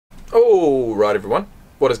All right, everyone,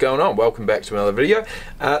 what is going on? Welcome back to another video.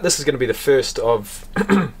 This is going to be the first of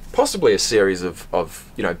possibly a series of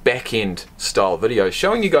back-end style videos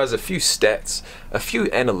showing you guys a few stats, a few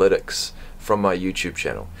analytics from my YouTube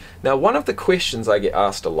channel. Now, one of the questions I get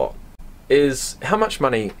asked a lot is, how much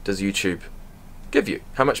money does YouTube give you?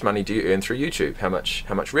 How much money do you earn through YouTube?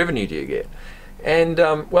 How much revenue do you get? And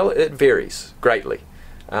well, it varies greatly.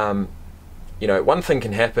 One thing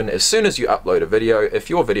can happen as soon as you upload a video. If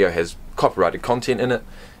your video has copyrighted content in it,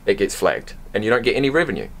 it gets flagged and you don't get any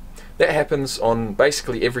revenue. That happens on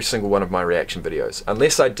basically every single one of my reaction videos,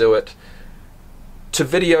 unless I do it to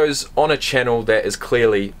videos on a channel that is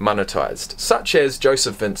clearly monetized, such as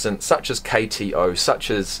Joseph Vincent, such as KTO,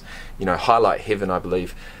 such as Highlight Heaven, I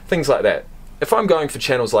believe, things like that. If I'm going for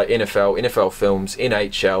channels like NFL, NFL Films,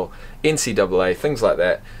 NHL, NCAA, things like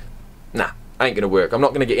that, nah, ain't gonna work. I'm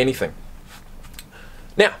not gonna get anything.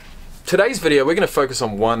 Now, today's video, we're going to focus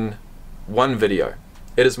on one video.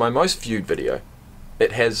 It is my most viewed video.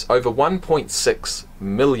 It has over 1.6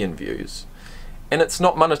 million views, and it's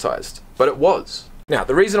not monetized, but it was. Now,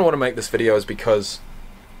 the reason I want to make this video is because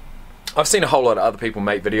I've seen a whole lot of other people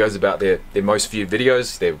make videos about their most viewed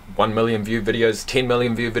videos, their 1 million view videos, 10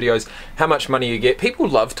 million view videos, how much money you get. People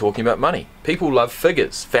love talking about money. People love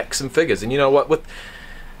figures, facts and figures. And you know what? With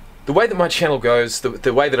the way that my channel goes,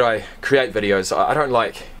 the way that I create videos, I don't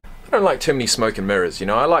like too many smoke and mirrors.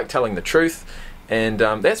 I like telling the truth, and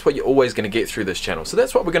that's what you're always going to get through this channel. So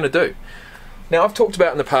that's what we're going to do. Now, I've talked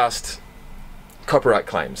about in the past copyright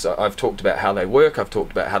claims. I've talked about how they work. I've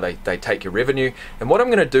talked about how they take your revenue. And what I'm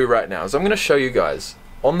going to do right now is I'm going to show you guys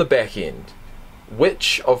on the back end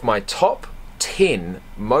which of my top 10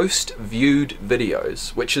 most viewed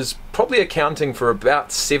videos, which is probably accounting for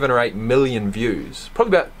about 7 or 8 million views,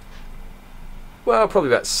 probably about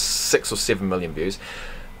 6 or 7 million views.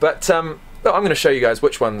 But I'm going to show you guys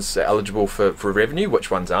which ones are eligible for revenue, which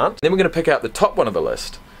ones aren't. Then we're going to pick out the top one of the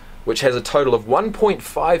list, which has a total of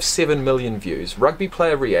 1.57 million views. Rugby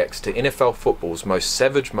player reacts to NFL football's most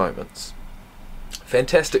savage moments.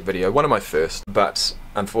 Fantastic video, one of my first, but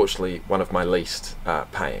unfortunately one of my least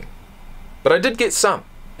paying. But I did get some,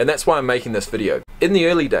 and that's why I'm making this video. In the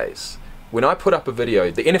early days, when I put up a video,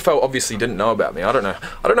 the NFL obviously didn't know about me. I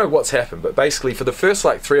don't know what's happened, but basically for the first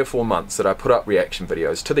like 3 or 4 months that I put up reaction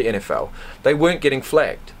videos to the NFL, they weren't getting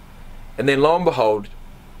flagged. And then lo and behold,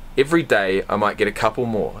 every day I might get a couple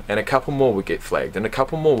more, and a couple more would get flagged, and a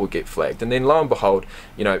couple more would get flagged. And then lo and behold,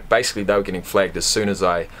 basically they were getting flagged as soon as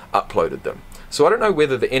I uploaded them. So I don't know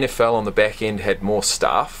whether the NFL on the back end had more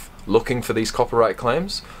staff looking for these copyright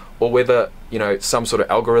claims, or whether, some sort of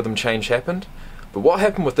algorithm change happened. But what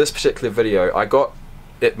happened with this particular video, I got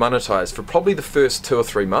it monetized for probably the first 2 or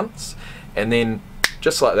 3 months, and then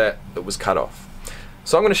just like that, it was cut off.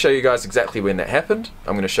 So I'm going to show you guys exactly when that happened.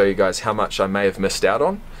 I'm going to show you guys how much I may have missed out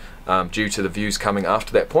on due to the views coming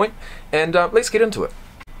after that point, and let's get into it.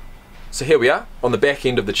 So here we are on the back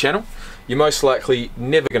end of the channel. You're most likely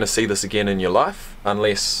never going to see this again in your life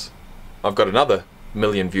unless I've got another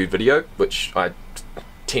million viewed video, which I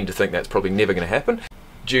tend to think that's probably never going to happen,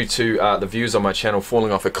 due to the views on my channel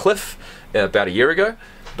falling off a cliff about a year ago.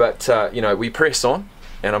 But we press on,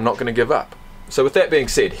 and I'm not going to give up. So with that being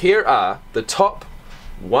said, here are the top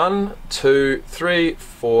 1, 2, 3,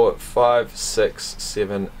 4, 5, 6,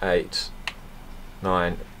 7, 8,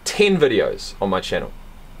 9, 10 videos on my channel.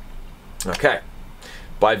 Okay,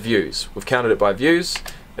 by views. We've counted it by views.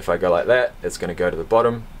 If I go like that, it's going to go to the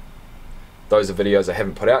bottom. Those are videos I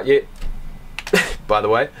haven't put out yet, by the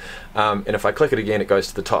way. And if I click it again, it goes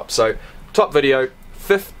to the top. So top video,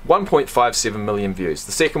 1.57 million views.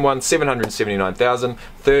 The second one, 779,000.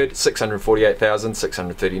 Third, 648,000,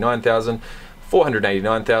 639,000,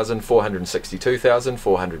 489,000, 462,000,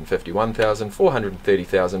 451,000,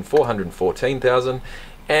 430,000, 414,000,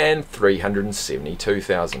 and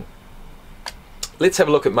 372,000. Let's have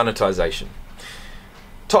a look at monetization.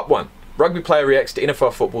 Top one, rugby player reacts to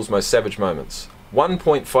NFL football's most savage moments.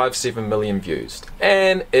 1.57 million views,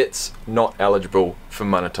 and it's not eligible for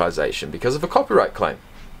monetization because of a copyright claim,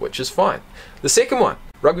 which is fine. The second one,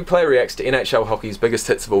 rugby player reacts to NHL hockey's biggest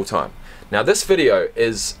hits of all time. Now this video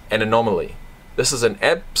is an anomaly. This is an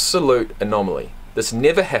absolute anomaly. This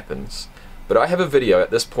never happens, but I have a video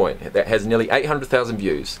at this point that has nearly 800,000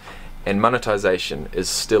 views and monetization is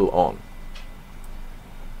still on.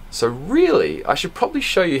 So really, I should probably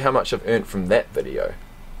show you how much I've earned from that video.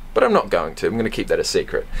 But I'm not going to. I'm going to keep that a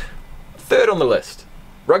secret. Third on the list,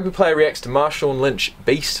 rugby player reacts to Marshawn Lynch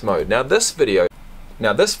beast mode. Now this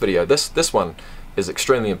one is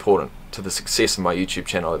extremely important to the success of my YouTube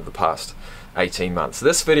channel over the past 18 months.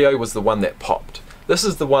 This video was the one that popped. This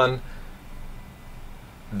is the one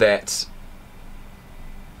that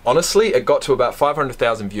honestly it got to about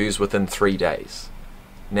 500,000 views within 3 days.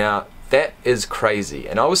 Now that is crazy,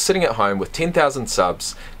 and I was sitting at home with 10,000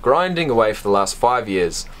 subs, grinding away for the last 5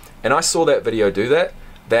 years, and I saw that video do that.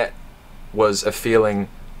 That was a feeling,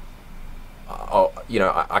 you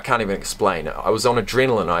know, I can't even explain. I was on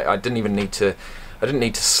adrenaline. I didn't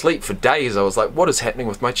need to sleep for days. I was like, what is happening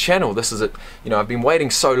with my channel? This is it. You know, I've been waiting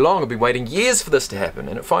so long. I've been waiting years for this to happen,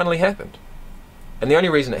 and it finally happened. And the only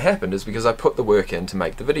reason it happened is because I put the work in to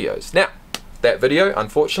make the videos. Now, that video,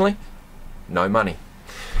 unfortunately, no money.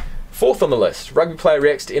 Fourth on the list, rugby player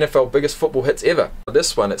reacts to NFL biggest football hits ever.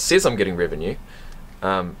 This one, it says I'm getting revenue,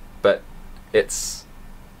 but it's,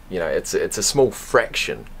 you know, it's a small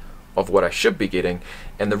fraction of what I should be getting.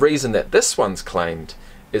 And the reason that this one's claimed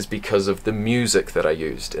is because of the music that I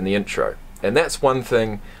used in the intro. And that's one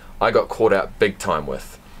thing I got caught out big time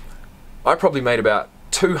with. I probably made about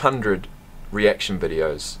 200 reaction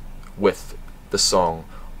videos with the song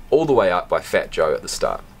All the Way Up by Fat Joe at the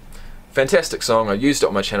start. Fantastic song. I used it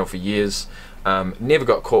on my channel for years. Never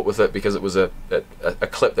got caught with it because it was a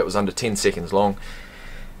clip that was under 10 seconds long.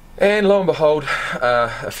 And lo and behold,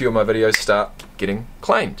 a few of my videos start getting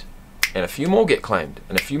claimed. And a few more get claimed.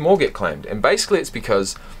 And a few more get claimed. And basically it's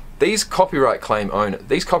because these copyright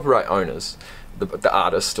owners, the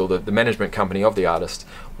artist or the management company of the artist,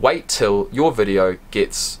 wait till your video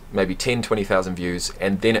gets maybe 10, 20,000 views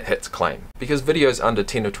and then it hits claim. Because videos under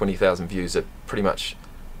 10 or 20,000 views are pretty much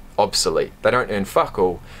obsolete. They don't earn fuck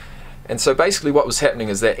all. And so basically what was happening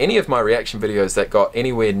is that any of my reaction videos that got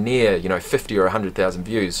anywhere near, you know, 50 or 100,000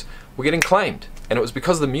 views were getting claimed. And it was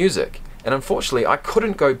because of the music. And unfortunately I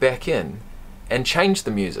couldn't go back in and change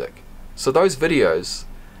the music. So those videos,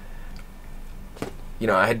 you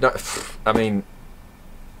know, I mean,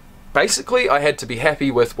 basically I had to be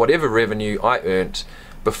happy with whatever revenue I earned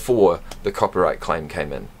before the copyright claim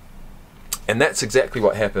came in. And that's exactly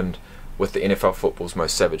what happened with the NFL Football's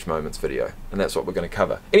Most Savage Moments video, and that's what we're going to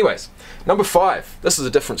cover. Anyways, number 5. This is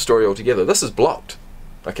a different story altogether. This is blocked.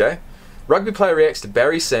 Okay? Rugby player reacts to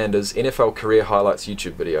Barry Sanders' NFL career highlights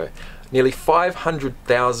YouTube video. Nearly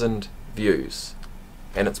 500,000 views,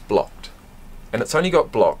 and it's blocked. And it's only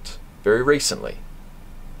got blocked very recently.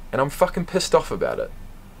 And I'm fucking pissed off about it.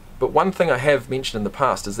 But one thing I have mentioned in the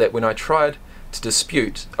past is that when I tried to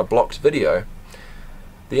dispute a blocked video,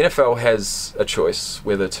 the NFL has a choice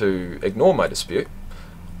whether to ignore my dispute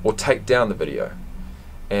or take down the video.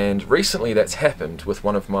 And recently that's happened with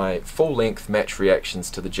one of my full-length match reactions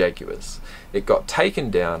to the Jaguars. It got taken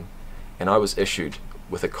down and I was issued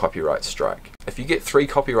with a copyright strike. If you get 3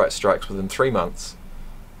 copyright strikes within 3 months,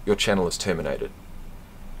 your channel is terminated.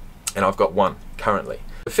 And I've got 1 currently.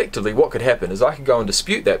 Effectively what could happen is I could go and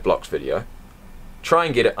dispute that blocked video, try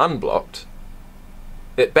and get it unblocked,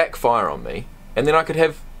 it backfire on me, and then I could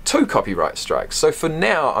have 2 copyright strikes. So for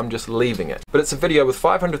now I'm just leaving it. But it's a video with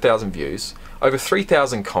 500,000 views, over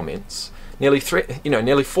 3,000 comments, nearly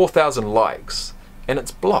 4,000 likes, and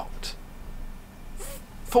it's blocked.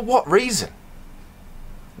 For what reason?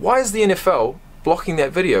 Why is the NFL blocking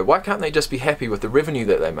that video? Why can't they just be happy with the revenue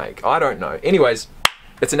that they make? I don't know. Anyways,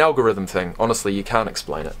 it's an algorithm thing. Honestly, you can't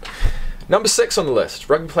explain it. Number 6 on the list,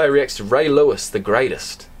 rugby player reacts to Ray Lewis, the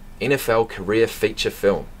greatest NFL career feature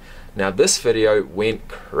film. Now this video went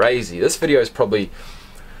crazy. This video has probably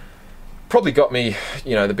got me,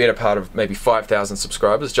 you know, the better part of maybe 5,000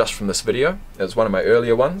 subscribers just from this video. It was one of my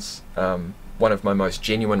earlier ones, one of my most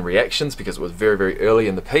genuine reactions because it was very, very early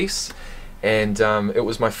in the piece. And it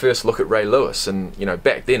was my first look at Ray Lewis, and you know,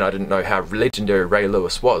 back then I didn't know how legendary Ray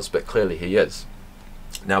Lewis was, but clearly he is.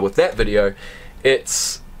 Now with that video,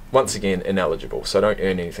 it's once again ineligible, so I don't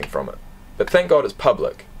earn anything from it. But thank God it's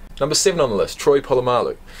public. Number 7 on the list, Troy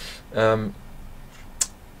Polamalu.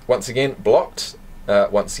 Once again blocked,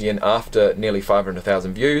 once again after nearly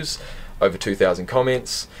 500,000 views, over 2,000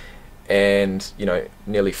 comments, and you know,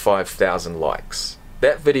 nearly 5,000 likes.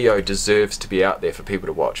 That video deserves to be out there for people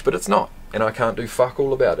to watch, but it's not, and I can't do fuck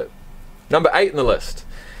all about it. Number 8 on the list.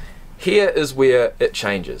 Here is where it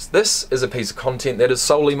changes. This is a piece of content that is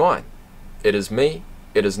solely mine. It is me,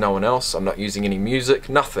 it is no one else, I'm not using any music,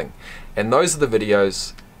 nothing. And those are the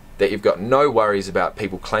videos that you've got no worries about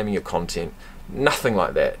people claiming your content, nothing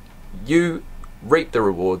like that. You reap the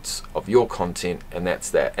rewards of your content, and that's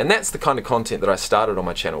that. And that's the kind of content that I started on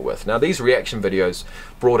my channel with. Now these reaction videos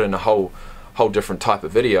brought in a whole different type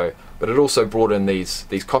of video, but it also brought in these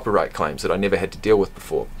copyright claims that I never had to deal with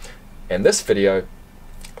before. And this video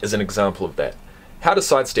is an example of that. How to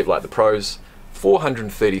sidestep like the pros,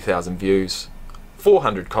 430,000 views,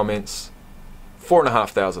 400 comments,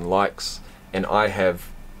 4,500 likes, and I have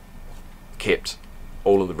kept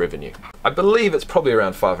all of the revenue. I believe it's probably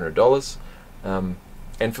around $500,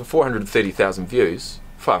 and for 430,000 views,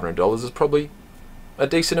 $500 is probably a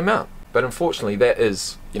decent amount. But unfortunately that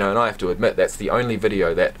is, you know, and I have to admit, that's the only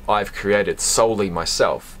video that I've created solely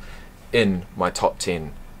myself in my top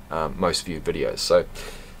 10 most viewed videos. So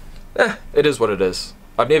it is what it is.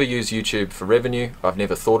 I've never used YouTube for revenue. I've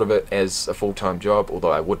never thought of it as a full-time job,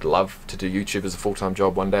 although I would love to do YouTube as a full-time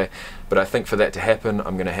job one day. But I think for that to happen,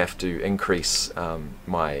 I'm going to have to increase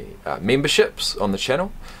my memberships on the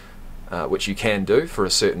channel, which you can do for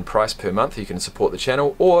a certain price per month. You can support the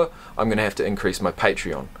channel, or I'm going to have to increase my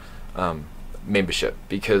Patreon membership,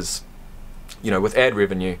 because, you know, with ad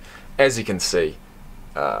revenue, as you can see,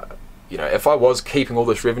 you know, if I was keeping all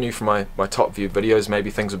this revenue from my top viewed videos,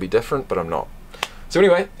 maybe things would be different, but I'm not. So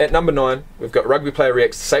anyway, at number 9, we've got Rugby Player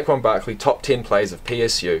Reacts to Saquon Barkley top 10 plays of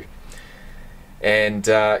PSU. And,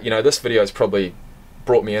 you know, this video has probably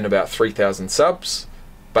brought me in about 3,000 subs,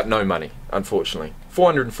 but no money, unfortunately.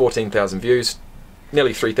 414,000 views,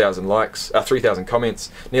 nearly 3,000 likes, 3,000 comments,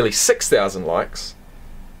 nearly 6,000 likes,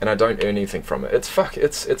 and I don't earn anything from it.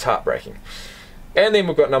 It's heartbreaking. And then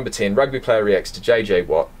we've got number 10, Rugby Player Reacts to JJ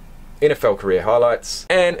Watt, NFL career highlights,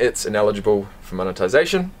 and it's ineligible for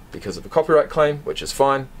monetization because of a copyright claim, which is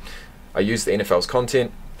fine. I use the NFL's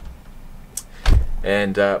content,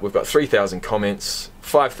 and we've got 3,000 comments,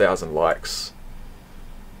 5,000 likes,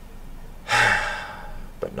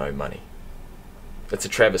 but no money. It's a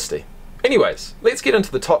travesty. Anyways, let's get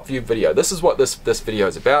into the top viewed video. This is what this video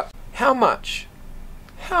is about. How much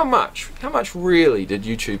really did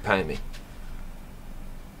YouTube pay me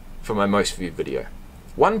for my most viewed video?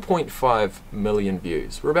 1.5 million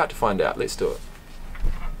views. We're about to find out. Let's do it.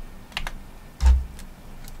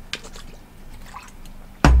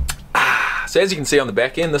 So as you can see on the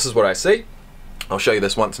back end, this is what I see. I'll show you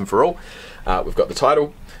this once and for all. We've got the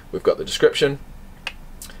title, we've got the description,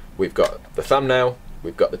 we've got the thumbnail,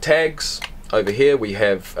 we've got the tags. Over here we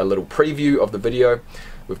have a little preview of the video.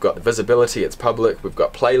 We've got the visibility, it's public. We've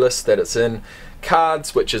got playlists that it's in.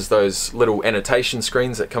 Cards, which is those little annotation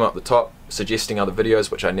screens that come up the top suggesting other videos,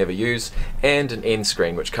 which I never use. And an end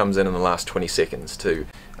screen, which comes in the last 20 seconds to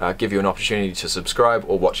give you an opportunity to subscribe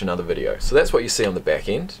or watch another video. So that's what you see on the back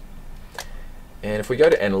end. And if we go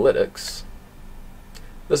to analytics,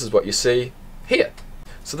 this is what you see here.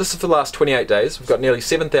 So this is for the last 28 days. We've got nearly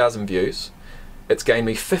 7,000 views. It's gained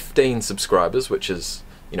me 15 subscribers, which is,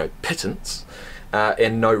 you know, pittance,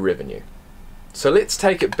 and no revenue. So let's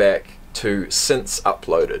take it back to since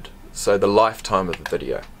uploaded, so the lifetime of the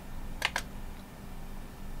video.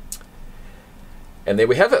 And there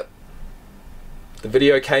we have it. The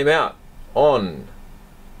video came out on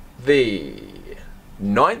the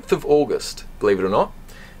 9th of August, believe it or not.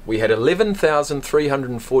 We had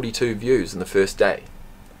 11,342 views in the first day.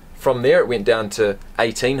 From there it went down to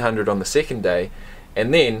 1,800 on the second day,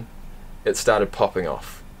 and then it started popping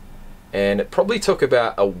off. And it probably took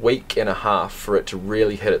about a week and a half for it to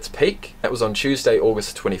really hit its peak. That was on Tuesday,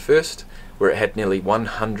 August 21st, where it had nearly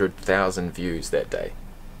 100,000 views that day.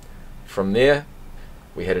 From there,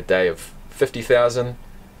 we had a day of 50,000,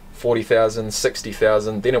 40,000,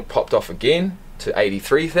 60,000, then it popped off again to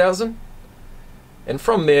 83,000. And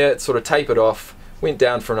from there, it sort of tapered off, went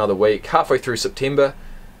down for another week. Halfway through September,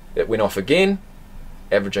 it went off again,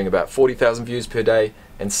 averaging about 40,000 views per day.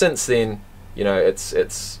 And since then, you know, it's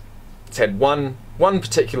had one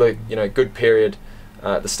particular, you know, good period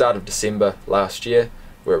at the start of December last year,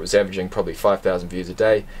 where it was averaging probably 5,000 views a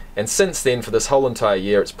day. And since then, for this whole entire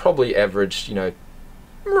year, it's probably averaged, you know,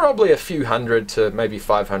 probably a few hundred to maybe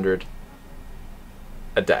 500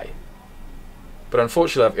 a day. But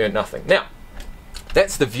unfortunately, I've earned nothing. Now,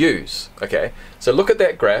 that's the views, okay? So look at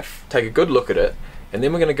that graph, take a good look at it, and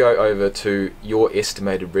then we're going to go over to your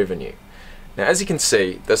estimated revenue. Now, as you can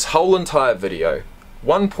see, this whole entire video,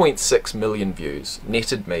 1.6 million views,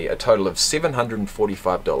 netted me a total of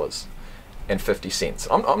 $745.50.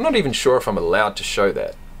 I'm not even sure if I'm allowed to show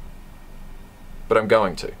that, but I'm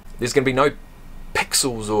going to. There's going to be no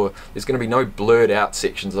pixels, or there's going to be no blurred out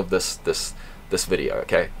sections of this video,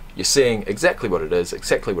 okay? You're seeing exactly what it is,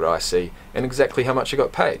 exactly what I see, and exactly how much I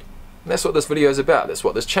got paid. And that's what this video is about. That's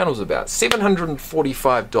what this channel's about.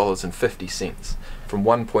 $745.50 from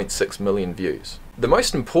 1.6 million views. The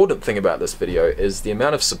most important thing about this video is the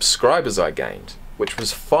amount of subscribers I gained, which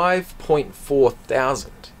was 5.4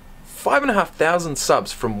 thousand. 5,500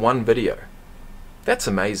 subs from one video. That's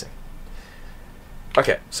amazing.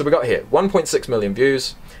 Okay, so we got here 1.6 million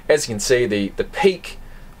views. As you can see, the peak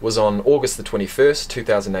was on August the 21st,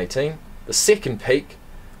 2018. The second peak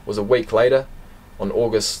was a week later on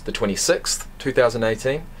August the 26th,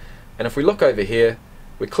 2018. And if we look over here,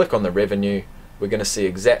 we click on the revenue, we're going to see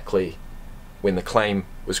exactly when the claim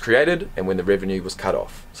was created and when the revenue was cut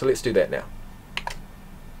off. So let's do that now.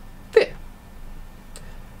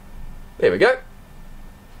 There we go.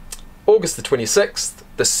 August the 26th,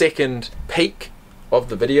 the second peak of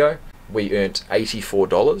the video, we earned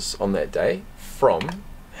 $84 on that day from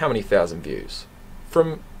how many thousand views?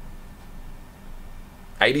 From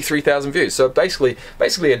 83,000 views. So basically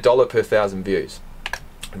 $1 per 1,000 views.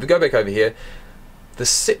 If we go back over here, the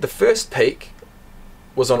first peak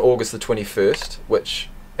was on August the 21st, which,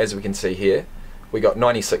 as we can see here, we got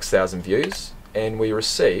 96,000 views and we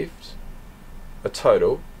received a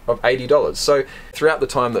total of $80. So throughout the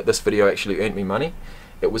time that this video actually earned me money,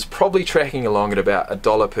 it was probably tracking along at about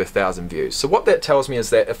 $1 per 1,000 views. So what that tells me is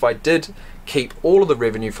that if I did keep all of the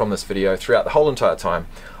revenue from this video throughout the whole entire time,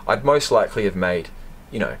 I'd most likely have made,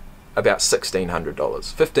 you know, about $1,600,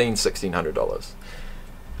 $1,600.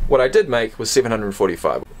 What I did make was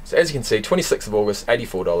 $745. So as you can see, 26th of August,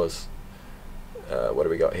 $84. What do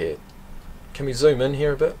we got here? Can we zoom in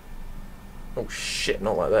here a bit? Oh shit,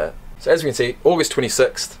 not like that. So as we can see, August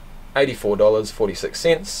 26th,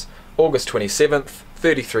 $84.46. August 27th,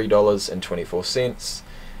 $33.24.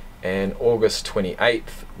 And August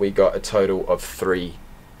 28th, we got a total of 3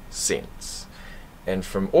 cents. And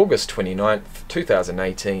from August 29th,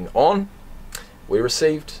 2018 on, we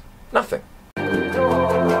received nothing.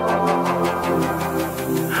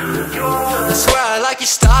 I swear I like your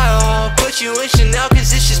style. Put you in Chanel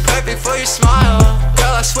cause it's just perfect for your smile.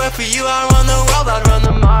 Girl, I swear for you I run the world, I'd run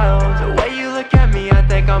the miles. The way you look at me, I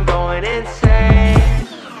think I'm going insane.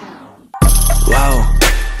 Whoa,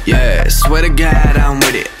 yeah, swear to God I'm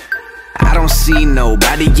with it. I don't see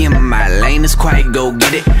nobody in my lane that's quite go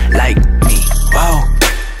get it like me. Whoa,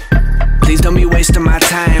 please don't be wasting my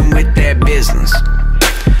time with that business.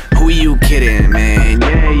 Who you kidding, man?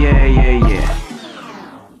 Yeah.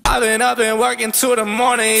 I've been up and working to the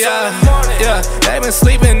morning, yeah. They been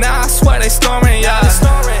sleeping now, I swear they storming, yeah.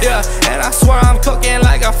 And I swear I'm cooking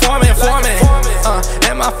like a foreman.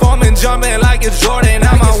 And my foreman jumping like it's Jordan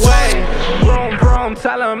out my way. Vroom,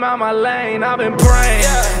 tell him out my lane, I've been praying.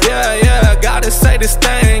 Yeah, gotta say this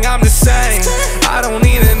thing, I'm the same.